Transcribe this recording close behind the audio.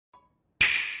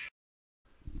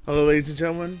Hello ladies and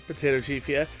gentlemen, Potato Chief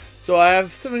here. So I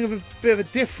have something of a bit of a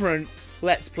different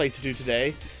Let's Play to do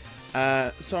today.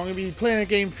 So I'm going to be playing a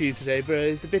game for you today, but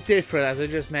it's a bit different as I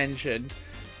just mentioned.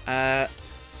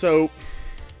 So,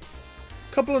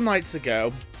 a couple of nights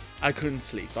ago, I couldn't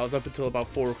sleep. I was up until about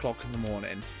 4 o'clock in the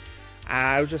morning.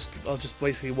 I was just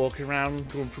basically walking around,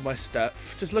 going through my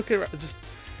stuff, just looking around, just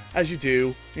as you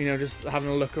do, you know, just having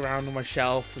a look around on my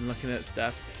shelf and looking at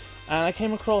stuff. And I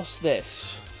came across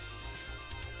this.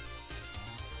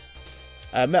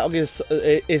 Metal Gear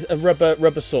is a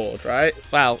rubber sword, right?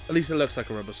 Well, at least it looks like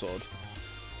a rubber sword.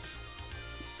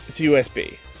 It's a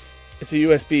USB. It's a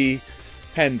USB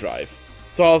pen drive.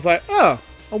 So I was like, oh,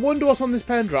 I wonder what's on this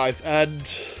pen drive. And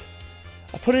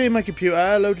I put it in my computer,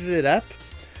 I loaded it up,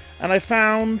 and I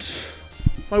found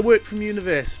my work from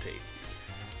university.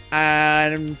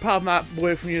 And part of that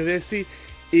work from university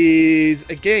is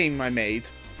a game I made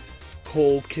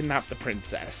called Kidnap the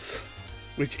Princess,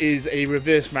 which is a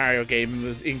reverse Mario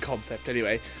game, in concept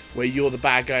anyway, where you're the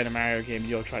bad guy in a Mario game and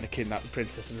you're trying to kidnap the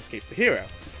princess and escape the hero.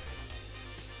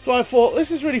 So I thought,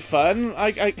 this is really fun.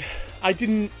 I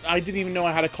didn't even know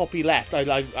I had a copy left.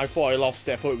 I thought I lost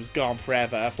it. I thought it was gone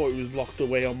forever. I thought it was locked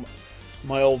away on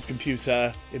my old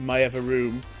computer in my other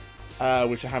room,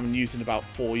 which I haven't used in about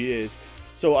 4 years.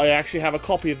 So I actually have a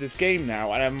copy of this game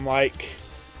now, and I'm like,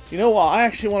 you know what? I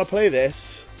actually want to play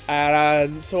this.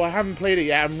 And so I haven't played it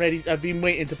yet. I'm ready. I've been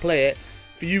waiting to play it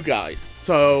for you guys.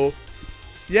 So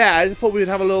yeah, I just thought we'd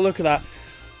have a little look at that.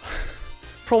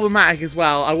 Problematic as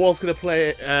well. I was going to play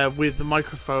it with the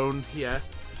microphone here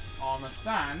on a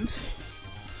stand.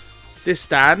 This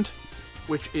stand,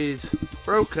 which is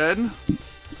broken,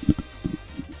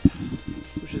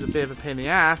 which is a bit of a pain in the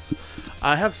ass.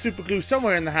 I have super glue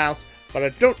somewhere in the house, but I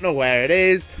don't know where it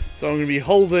is. So I'm going to be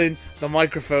holding the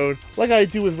microphone like I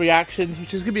do with reactions,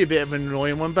 which is going to be a bit of an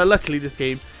annoying one. But luckily this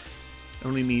game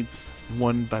only needs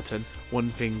one button, one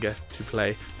finger to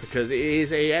play, because it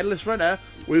is a endless runner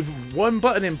with one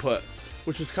button input,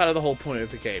 which was kind of the whole point of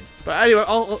the game. But anyway,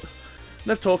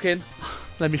 enough talking.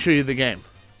 Let me show you the game.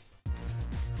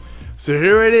 So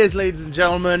here it is, ladies and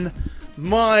gentlemen.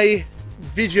 My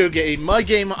video game, my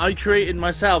game I created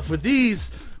myself with these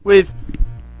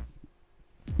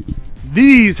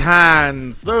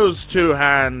hands, those two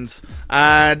hands,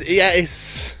 and yeah,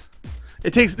 this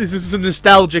is a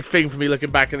nostalgic thing for me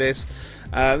looking back at this.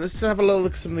 Let's just have a little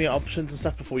look at some of the options and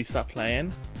stuff before we start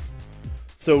playing.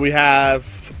 So we have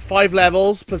 5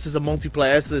 levels, plus there's a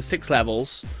multiplayer, so there's 6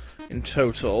 levels in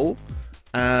total.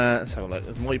 Let's have a look.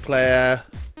 There's multiplayer.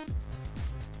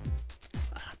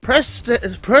 Press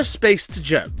space to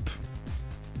jump.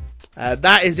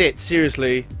 That is it,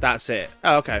 seriously, that's it.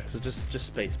 Oh, okay, so just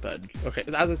space button. Okay,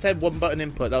 as I said, one button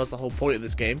input, that was the whole point of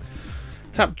this game.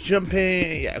 Tap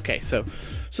jumping, yeah, okay, so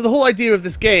the whole idea of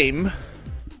this game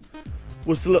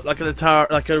was to look like an Atari,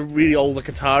 like a really old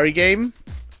Atari game,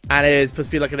 and it is supposed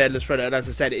to be like an endless runner, and as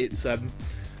I said, it's a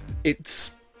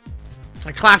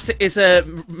classic, it's a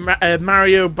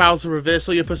Mario Bowser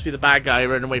reversal. You're supposed to be the bad guy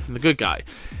running away from the good guy.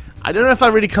 I don't know if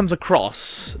that really comes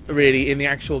across, really, in the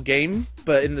actual game,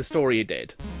 but in the story it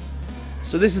did.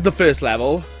 So this is the first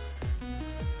level.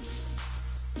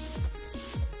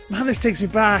 Man, this takes me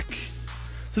back.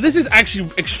 So this is actually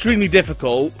extremely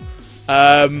difficult.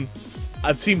 I've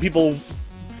seen people...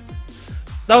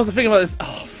 That was the thing about this...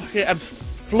 Oh, fuck it, I'm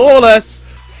flawless!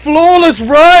 Flawless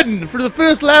run for the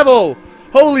first level!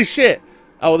 Holy shit!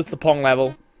 Oh, this is the Pong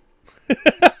level.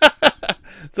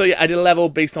 So yeah, I did a level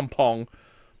based on Pong.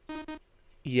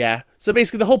 Yeah. So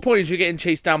basically the whole point is you're getting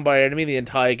chased down by an enemy the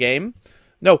entire game.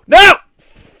 No! No!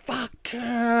 Fuck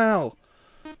hell!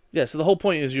 Yeah, so the whole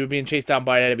point is you're being chased down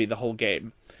by an enemy the whole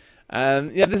game.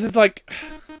 Yeah, this is like...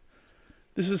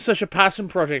 This is such a passion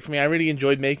project for me. I really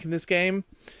enjoyed making this game.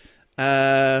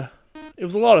 It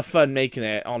was a lot of fun making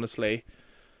it, honestly.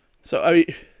 So, I mean...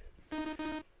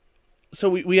 So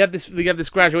we had this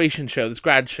graduation show, this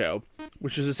grad show,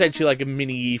 which was essentially like a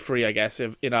mini E3, I guess,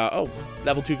 in our... Oh,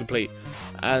 level 2 complete.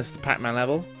 It's the Pac-Man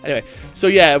level. Anyway, so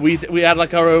yeah, we had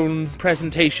like our own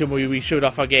presentation where we showed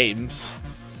off our games.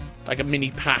 Like a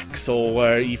mini PAX or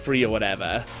E3 or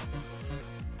whatever.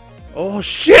 Oh,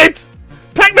 shit!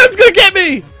 Pac-Man's gonna get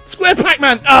me! Square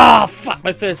Pac-Man! Ah, oh, fuck,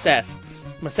 my first death.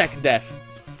 My second death.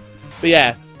 But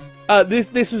yeah,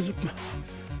 this was...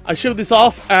 I showed this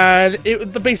off, and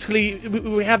basically,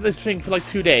 we had this thing for like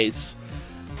 2 days.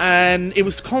 And it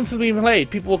was constantly being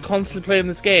played. People were constantly playing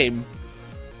this game.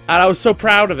 And I was so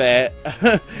proud of it.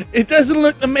 It doesn't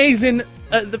look amazing.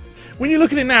 When you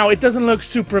look at it now, it doesn't look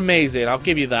super amazing. I'll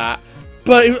give you that.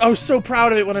 But I was so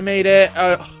proud of it when I made it.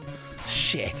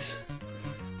 Shit.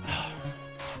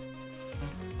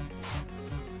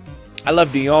 I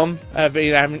love neon. I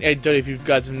don't know if you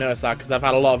guys have noticed that, because I've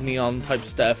had a lot of neon type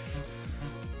stuff.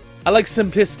 I like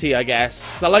simplicity, I guess,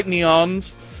 because I like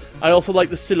neons. I also like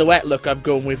the silhouette look I'm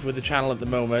going with the channel at the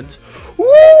moment.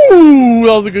 Woo!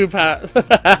 That was a good pat.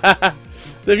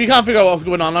 So if you can't figure out what's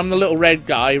going on, I'm the little red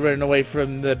guy running away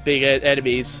from the big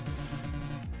enemies.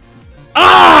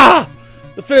 Ah!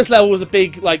 The first level was a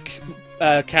big, like,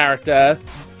 character.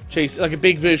 Like a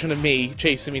big version of me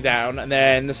chasing me down, and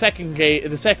then the second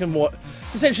one,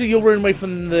 essentially you'll run away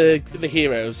from the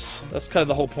heroes. That's kind of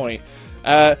the whole point.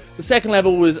 The second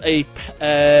level was a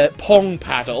Pong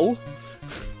paddle,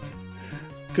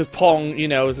 because Pong, you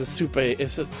know, it's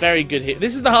a very good hit.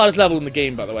 This is the hardest level in the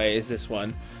game, by the way, is this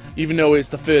one, even though it's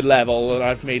the third level, and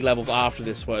I've made levels after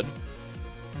this one.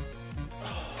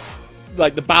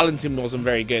 Like the balancing wasn't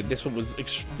very good. This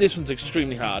one's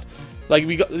extremely hard. Like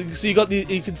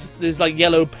there's like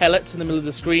yellow pellets in the middle of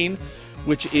the screen,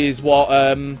 which is what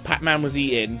Pac-Man was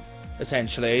eating,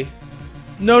 essentially.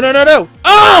 No!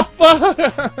 Oh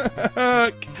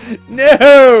fuck!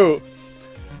 No.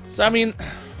 So I mean,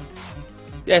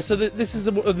 yeah. So this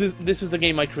was the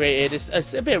game I created.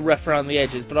 It's a bit rough around the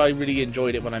edges, but I really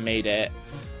enjoyed it when I made it,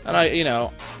 and you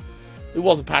know. It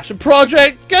was a passion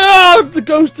project! God! The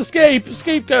ghost escape!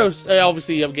 Escape ghost!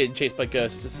 Obviously, I'm getting chased by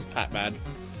ghosts. This is Pac-Man.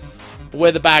 But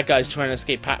we're the bad guys trying to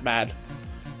escape Pac-Man.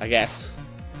 I guess.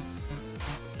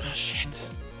 Oh, shit.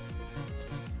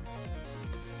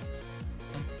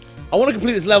 I want to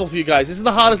complete this level for you guys. This is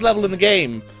the hardest level in the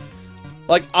game.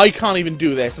 Like, I can't even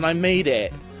do this, and I made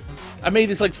it. I made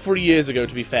this, like, 3 years ago,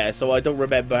 to be fair, so I don't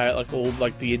remember, like, all,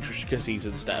 like, the intricacies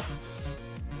and stuff.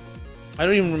 I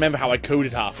don't even remember how I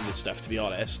coded half of this stuff, to be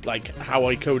honest. Like, how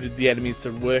I coded the enemies to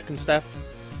work and stuff.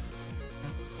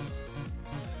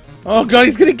 Oh god,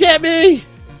 he's gonna get me!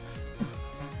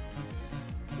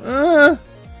 Oh.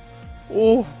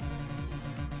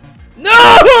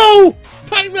 No!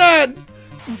 Pac-Man!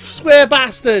 Square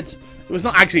bastard! It was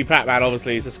not actually Pac-Man,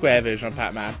 obviously. It's a square version of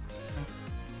Pac-Man.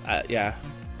 Yeah.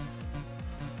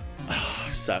 Oh,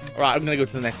 I suck. Alright, I'm gonna go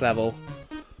to the next level.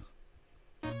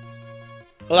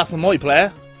 Well, that's the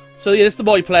multiplayer. So yeah, it's the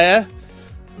multiplayer.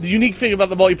 The unique thing about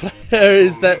the multiplayer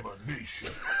is that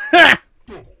I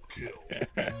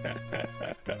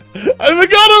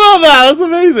forgot about that. That's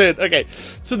amazing. Okay,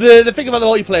 so the thing about the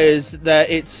multiplayer is that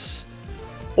it's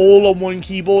all on one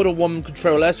keyboard or one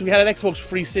controller. So we had an Xbox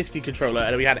 360 controller,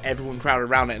 and we had everyone crowded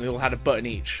around it, and they all had a button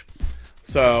each.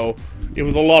 So it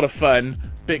was a lot of fun,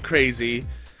 bit crazy.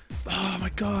 Oh my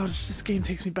god, this game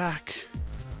takes me back.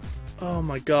 Oh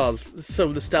my god,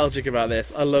 so nostalgic about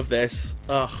this. I love this.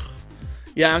 Ugh.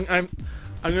 Yeah, I'm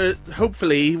gonna,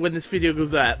 hopefully, when this video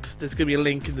goes up, there's gonna be a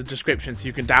link in the description so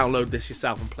you can download this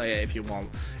yourself and play it if you want.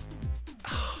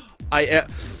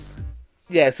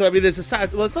 Yeah, so I mean, there's a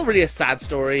sad, well, it's not really a sad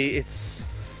story, it's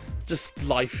just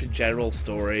life in general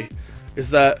story.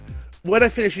 Is that when I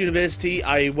finished university,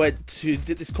 I did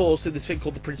this course in this thing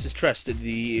called the Princess Trust in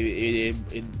the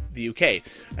UK.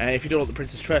 And if you don't know what the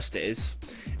Princess Trust is,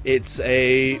 it's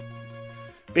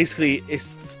basically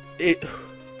it's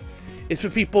for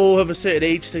people of a certain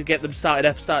age to get them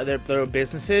started their own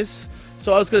businesses.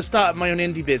 So I was going to start my own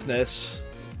indie business,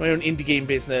 my own indie game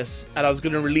business, and I was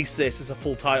going to release this as a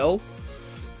full title.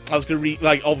 I was going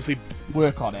to obviously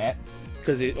work on it,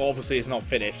 because it obviously is not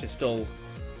finished. It's still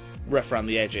rough around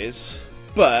the edges,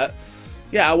 but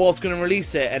yeah, I was going to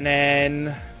release it, and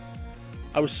then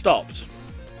I was stopped,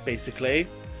 basically,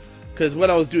 because when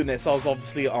I was doing this, I was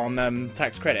obviously on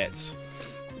tax credits.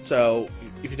 So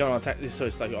if you don't know tax, so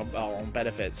it's like on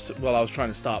benefits. Well, I was trying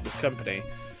to start this company,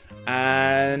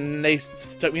 and they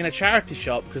stuck me in a charity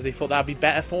shop because they thought that'd be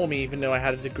better for me, even though I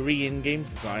had a degree in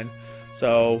games design.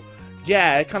 So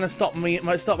yeah, it kind of stopped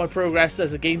my progress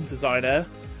as a games designer.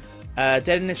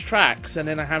 Dead in its tracks, and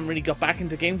then I haven't really got back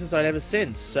into games design ever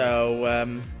since.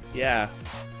 So yeah,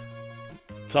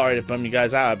 sorry to bum you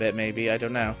guys out a bit, maybe, I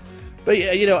don't know, but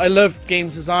yeah, you know, I love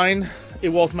games design. It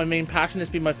was my main passion.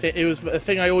 It's been it was a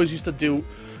thing I always used to do,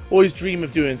 always dream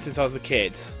of doing since I was a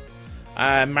kid.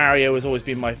 Mario has always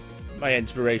been my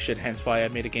inspiration, hence why I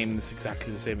made a game that's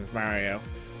exactly the same as Mario.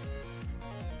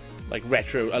 Like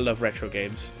retro, I love retro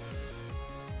games.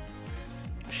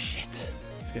 Shit,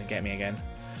 he's gonna get me again.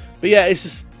 But yeah, it's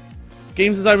just,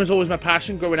 games design was always my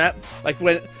passion growing up. Like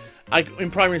when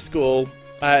in primary school,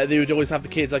 they would always have the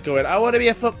kids like going, I want to be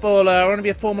a footballer, I want to be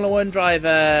a Formula 1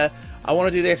 driver, I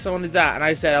want to do this, I want to do that, and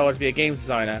I said I want to be a games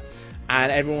designer,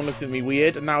 and everyone looked at me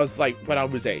weird, and that was like when I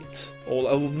was 8,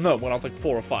 or no, when I was like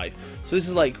 4 or 5. So this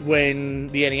is like when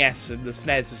the NES and the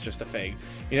SNES was just a thing.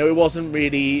 You know, it wasn't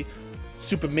really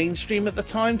super mainstream at the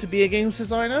time to be a games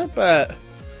designer, but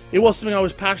it was something I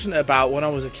was passionate about when I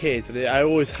was a kid. And I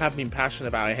always have been passionate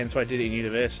about it, hence why I did it in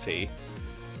university.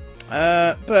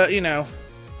 But, you know,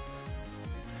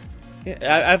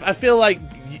 I feel like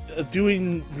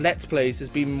doing Let's Plays has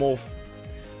been more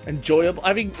enjoyable.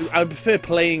 I think I prefer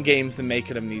playing games than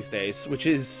making them these days, which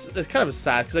is kind of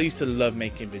sad, because I used to love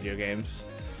making video games.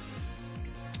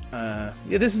 Yeah,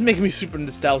 this is making me super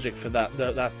nostalgic for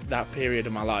that period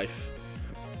of my life,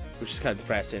 which is kind of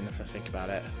depressing if I think about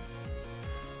it.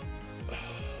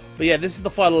 But yeah, this is the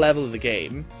final level of the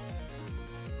game.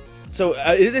 So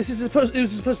it was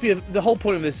supposed to be the whole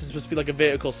point of this is supposed to be like a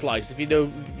vertical slice. If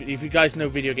you guys know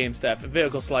video game stuff, a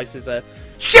vertical slice is a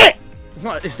shit.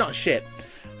 It's not shit.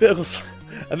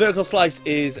 A vertical slice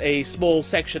is a small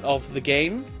section of the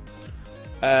game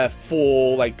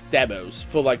for like demos,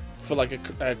 for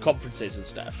conferences and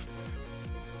stuff.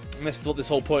 And this is what this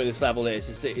whole point of this level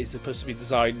is. It's supposed to be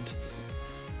designed.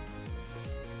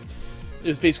 It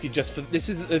was basically just for this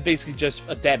is basically just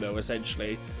a demo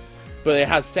essentially, but it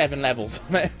has 7 levels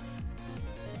on it.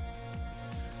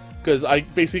 Because I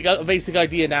basically got a basic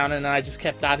idea down and I just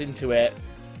kept adding to it.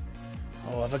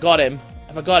 Oh, have I got him?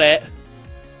 Have I got it?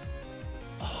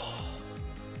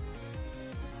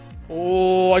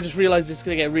 Oh, I just realized it's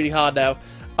gonna get really hard now.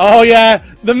 Oh yeah,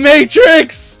 the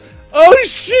Matrix! Oh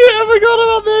shit, I forgot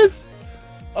about this!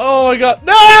 Oh my god,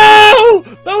 no!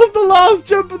 That was the last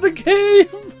jump of the game!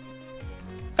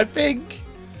 I think.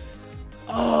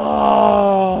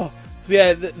 Oh! So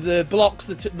yeah, the blocks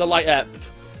that light up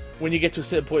when you get to a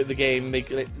certain point of the game,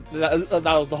 that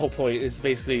was the whole point, is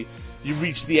basically you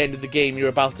reach the end of the game, you're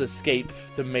about to escape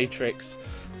the Matrix,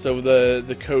 so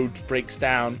the code breaks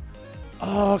down.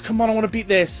 Oh, come on, I want to beat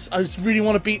this. I just really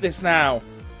want to beat this now.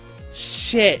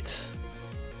 Shit.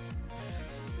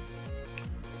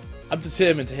 I'm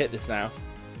determined to hit this now.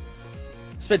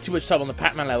 Spent too much time on the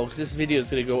Pac-Man level because this video is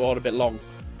going to go on a bit long.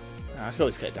 I can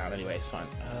always cut it down anyway, it's fine.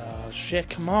 Oh, shit,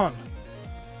 come on.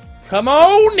 Come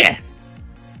on!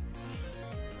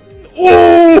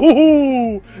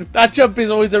 Ooh! That jump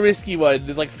is always a risky one.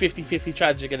 There's like 50-50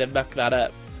 chance you're going to muck that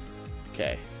up.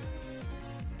 Okay.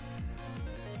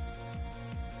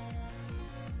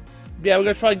 Yeah, we're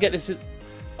going to try and get this in...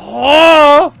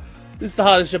 Oh! This is the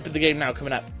hardest jump in the game now,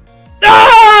 coming up.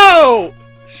 No!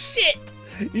 Shit!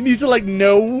 You need to, like,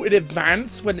 know in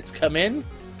advance when it's coming.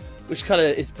 Which kind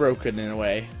of is broken in a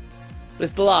way. But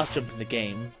it's the last jump in the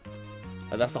game.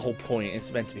 That's the whole point.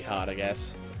 It's meant to be hard, I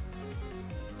guess.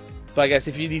 But I guess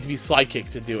if you need to be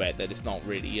psychic to do it, then it's not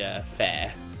really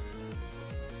fair.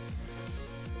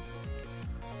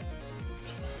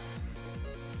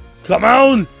 Come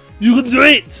on! You can do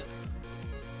it!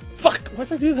 Fuck! Why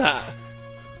did I do that?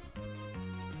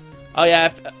 Oh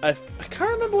yeah, I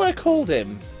can't remember what I called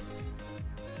him.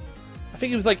 I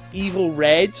think it was like Evil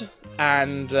Red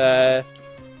and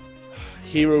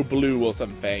Hero Blue or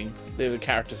something. The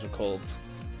characters were called.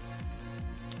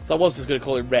 So I was just going to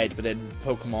call him Red, but then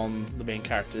Pokemon, the main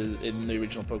character in the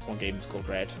original Pokemon game, is called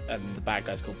Red, and the bad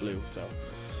guy's called Blue. So,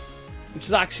 which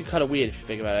is actually kind of weird if you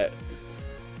think about it.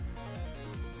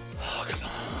 Oh, come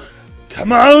on.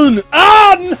 Come on!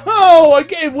 Oh, no! I'm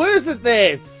getting worse at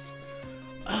this!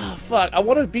 Oh, fuck. I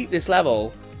want to beat this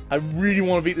level. I really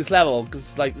want to beat this level,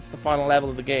 because, like, it's the final level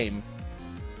of the game.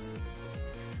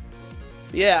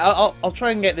 But yeah, I'll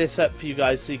try and get this up for you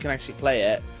guys so you can actually play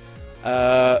it.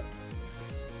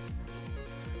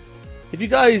 If you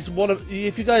guys want to...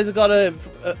 If you guys have got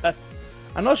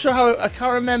I'm not sure how... I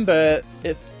can't remember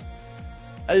if...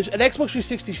 An Xbox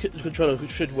 360 controller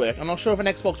should work. I'm not sure if an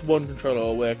Xbox One controller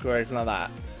will work or anything like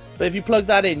that. But if you plug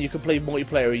that in, you can play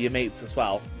multiplayer with your mates as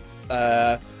well.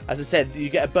 As I said, you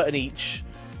get a button each.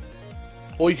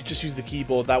 Or you can just use the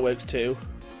keyboard, that works too.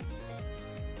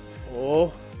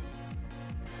 Or...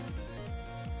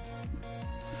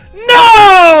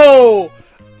 No!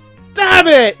 Damn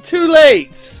it! Too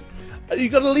late! You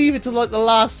gotta leave it to like the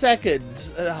last second.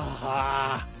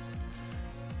 Ah.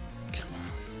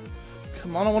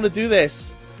 Come on, I want to do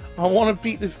this. I want to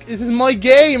beat this. This is my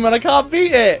game and I can't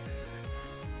beat it.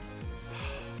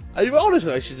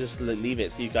 Honestly, I should just leave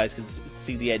it so you guys can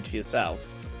see the end for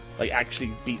yourself. Like,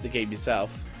 actually beat the game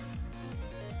yourself.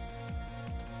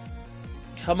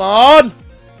 Come on!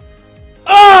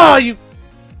 Ah, you...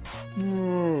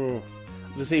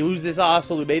 To see who's this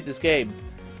arsehole who made this game.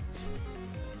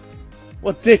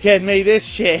 What dickhead made this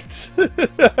shit?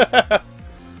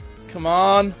 Come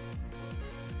on.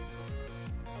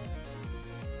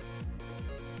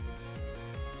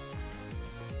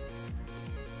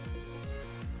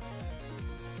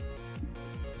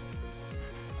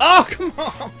 Oh, come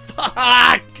on!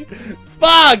 Fuck!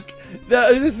 Fuck!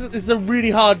 This is a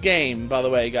really hard game, by the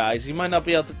way, guys. You might not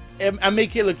be able to and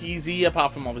make it look easy.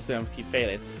 Apart from obviously I keep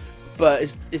failing, but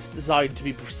it's designed to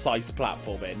be precise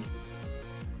platforming.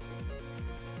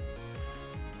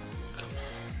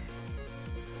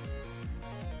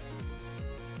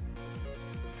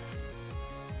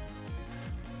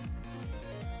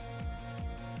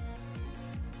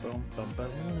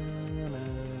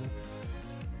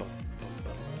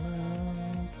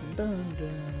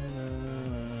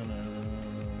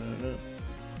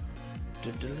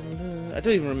 I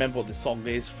don't even remember what this song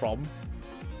is from.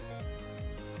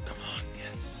 Come on,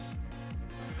 yes.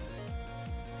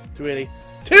 Too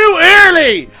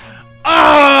early!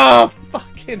 Oh,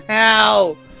 fucking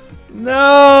hell!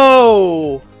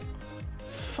 No!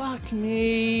 Fuck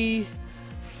me.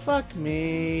 Fuck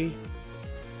me.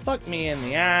 Fuck me in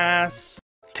the ass.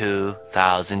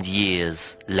 2,000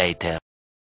 years later.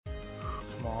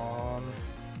 Come on.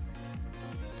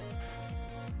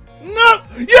 No!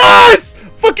 Yes!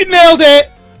 Fucking nailed it!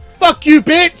 Fuck you,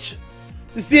 bitch!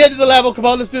 This is the end of the level. Come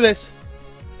on, let's do this.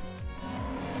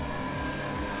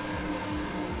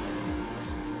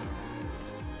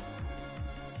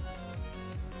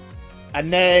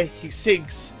 And there he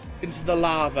sinks into the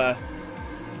lava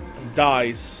and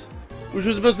dies. Which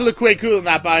was supposed to look way cooler than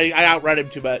that, but I outran him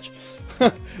too much.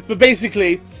 But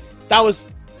basically, that was...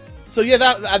 So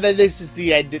yeah, and then this is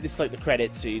the end. This is like the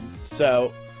credit scene.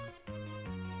 So...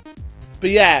 But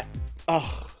yeah.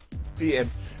 Oh, beat him.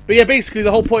 But yeah, basically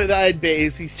the whole point of that end bit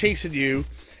is he's chasing you,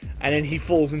 and then he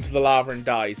falls into the lava and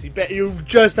dies. You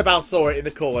just about saw it in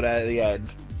the corner at the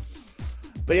end.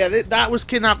 But yeah, that was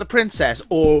Kidnap the Princess,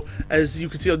 or as you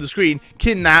can see on the screen,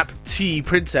 Kidnap the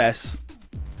Princess.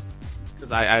 Because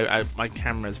my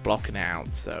camera's blocking it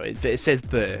out, so it says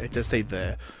there. It does say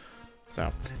there. So,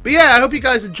 but yeah, I hope you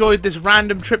guys enjoyed this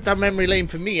random trip down memory lane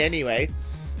for me. Anyway,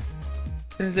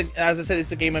 as I said,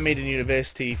 it's a game I made in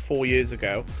university 4 years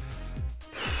ago.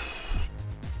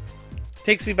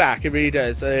 Takes me back, it really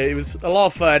does. It was a lot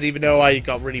of fun, even though I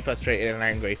got really frustrated and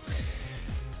angry.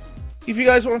 If you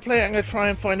guys want to play it, I'm going to try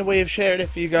and find a way of sharing it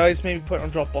for you guys. Maybe put it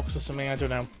on Dropbox or something, I don't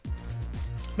know.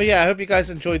 But yeah, I hope you guys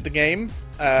enjoyed the game.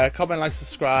 Comment, like,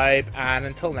 subscribe, and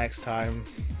until next time,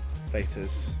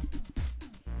 laters.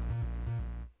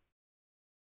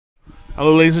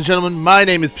 Hello ladies and gentlemen, my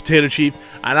name is Potato Chief,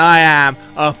 and I am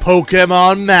a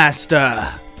Pokemon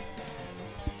Master.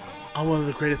 I'm one of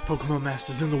the greatest Pokemon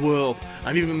Masters in the world.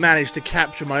 I've even managed to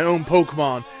capture my own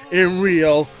Pokemon in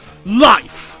real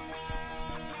life.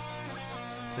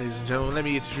 Ladies and gentlemen, let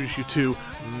me introduce you to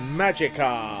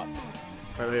Magikarp.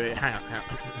 Wait, hang on.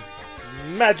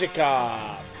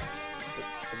 Magikarp.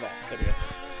 There we go.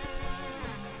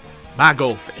 My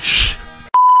goldfish.